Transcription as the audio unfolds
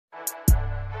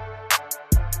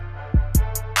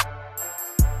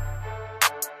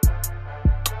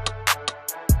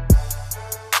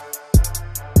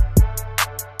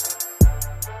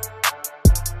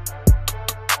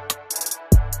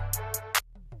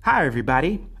Hi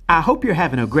everybody, I hope you're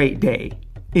having a great day.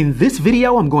 In this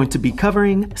video I'm going to be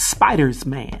covering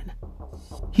Spider-Man.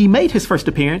 He made his first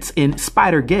appearance in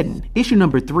Spider-Geddon, issue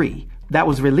number 3, that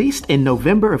was released in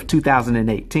November of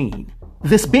 2018.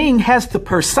 This being has the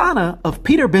persona of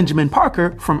Peter Benjamin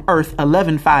Parker from Earth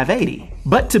 11580.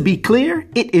 But to be clear,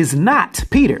 it is not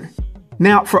Peter.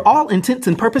 Now, for all intents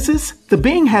and purposes, the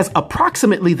being has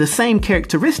approximately the same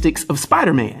characteristics of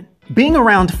Spider-Man. Being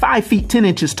around 5 feet 10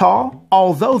 inches tall,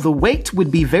 although the weight would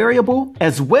be variable,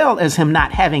 as well as him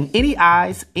not having any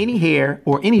eyes, any hair,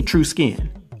 or any true skin.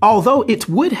 Although it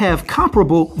would have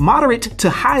comparable moderate to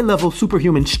high-level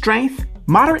superhuman strength,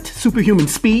 moderate superhuman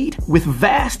speed with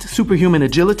vast superhuman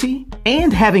agility,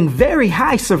 and having very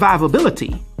high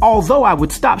survivability, although I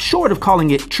would stop short of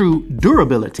calling it true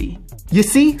durability. You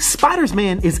see,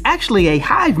 Spider-Man is actually a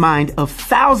hive mind of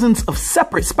thousands of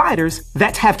separate spiders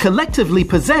that have collectively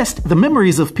possessed the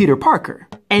memories of Peter Parker.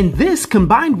 And this,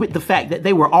 combined with the fact that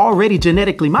they were already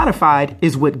genetically modified,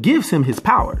 is what gives him his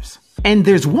powers. And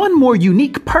there's one more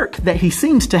unique perk that he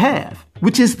seems to have,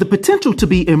 which is the potential to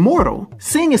be immortal,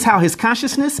 seeing as how his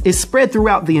consciousness is spread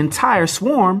throughout the entire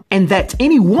swarm, and that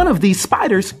any one of these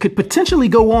spiders could potentially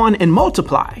go on and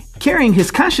multiply, carrying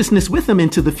his consciousness with him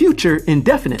into the future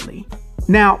indefinitely.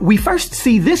 Now, we first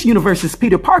see this universe's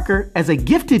Peter Parker as a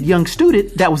gifted young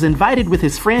student that was invited with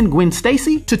his friend Gwen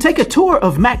Stacy to take a tour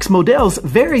of Max Modell's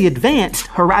very advanced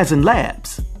Horizon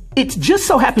Labs. It just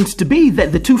so happens to be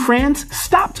that the two friends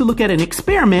stopped to look at an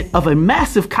experiment of a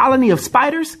massive colony of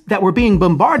spiders that were being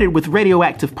bombarded with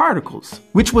radioactive particles,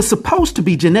 which was supposed to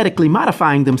be genetically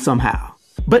modifying them somehow.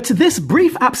 But this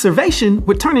brief observation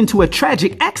would turn into a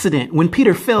tragic accident when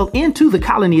Peter fell into the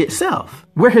colony itself,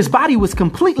 where his body was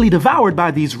completely devoured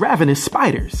by these ravenous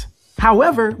spiders.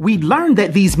 However, we'd learned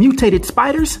that these mutated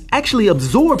spiders actually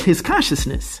absorbed his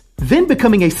consciousness, then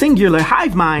becoming a singular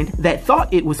hive mind that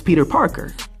thought it was Peter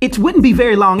Parker. It wouldn't be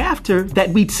very long after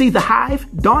that we'd see the hive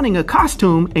donning a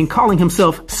costume and calling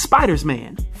himself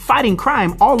Spider-Man, fighting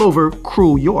crime all over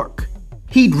Cruel York.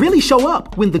 He'd really show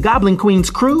up when the Goblin Queen's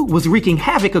crew was wreaking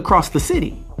havoc across the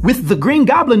city, with the Green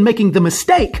Goblin making the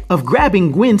mistake of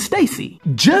grabbing Gwen Stacy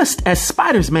just as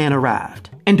Spider-Man arrived.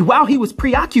 And while he was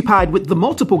preoccupied with the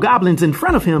multiple goblins in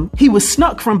front of him, he was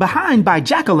snuck from behind by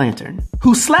Jack-o'-lantern,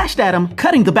 who slashed at him,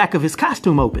 cutting the back of his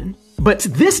costume open. But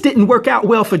this didn't work out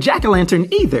well for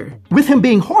Jack-o'-lantern either, with him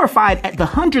being horrified at the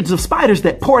hundreds of spiders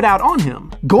that poured out on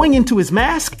him, going into his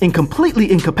mask and completely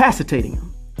incapacitating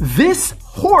him. This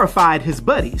horrified his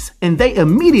buddies, and they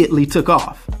immediately took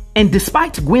off. And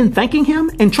despite Gwen thanking him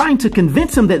and trying to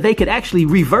convince him that they could actually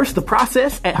reverse the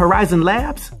process at Horizon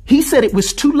Labs, he said it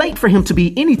was too late for him to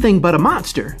be anything but a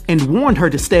monster and warned her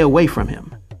to stay away from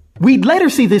him. We'd later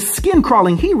see this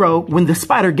skin-crawling hero when the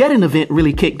Spider-Geddon event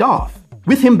really kicked off,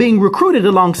 with him being recruited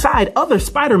alongside other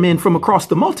Spider-Men from across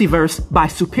the multiverse by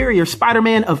Superior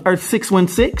Spider-Man of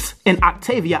Earth-616 and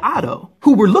Octavia Otto,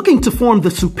 who were looking to form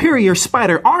the Superior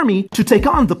Spider Army to take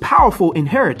on the powerful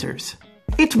Inheritors.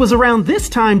 It was around this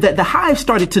time that the Hive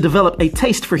started to develop a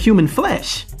taste for human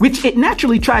flesh, which it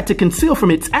naturally tried to conceal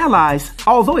from its allies,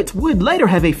 although it would later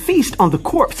have a feast on the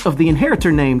corpse of the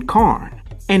Inheritor named Karn.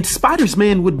 And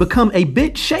Spider-Man would become a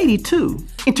bit shady too,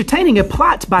 entertaining a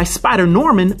plot by Spider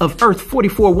Norman of Earth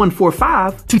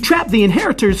 44145 to trap the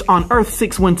Inheritors on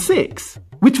Earth-616,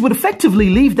 which would effectively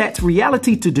leave that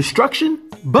reality to destruction,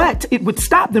 but it would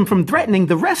stop them from threatening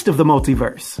the rest of the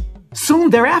multiverse. Soon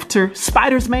thereafter,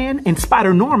 Spider-Man and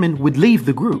Spider Norman would leave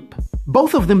the group,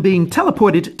 both of them being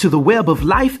teleported to the web of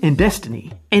life and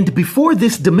destiny. And before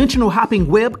this dimensional hopping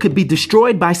web could be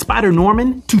destroyed by Spider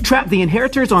Norman to trap the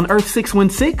Inheritors on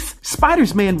Earth-616,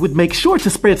 Spider-Man would make sure to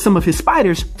spread some of his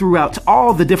spiders throughout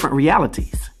all the different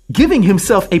realities, giving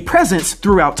himself a presence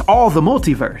throughout all the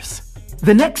multiverse.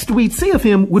 The next we'd see of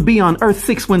him would be on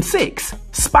Earth-616,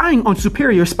 spying on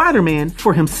Superior Spider-Man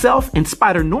for himself and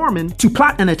Spider Norman to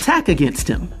plot an attack against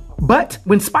him. But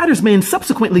when Spider-Man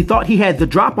subsequently thought he had the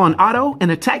drop on Otto and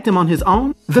attacked him on his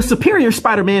own, the Superior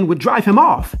Spider-Man would drive him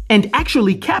off and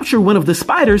actually capture one of the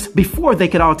spiders before they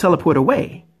could all teleport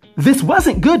away. This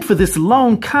wasn't good for this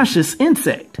lone conscious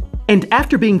insect. And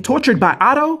after being tortured by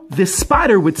Otto, this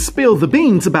spider would spill the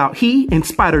beans about he and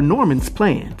Spider Norman's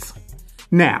plans.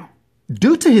 Now,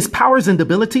 due to his powers and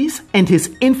abilities and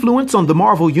his influence on the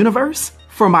Marvel Universe,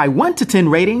 for my 1 to 10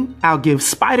 rating, I'll give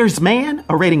Spider-Man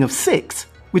a rating of 6,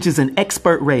 which is an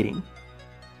expert rating.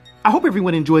 I hope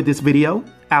everyone enjoyed this video.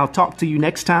 I'll talk to you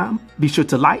next time. Be sure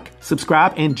to like,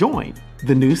 subscribe, and join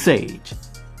the new Sage.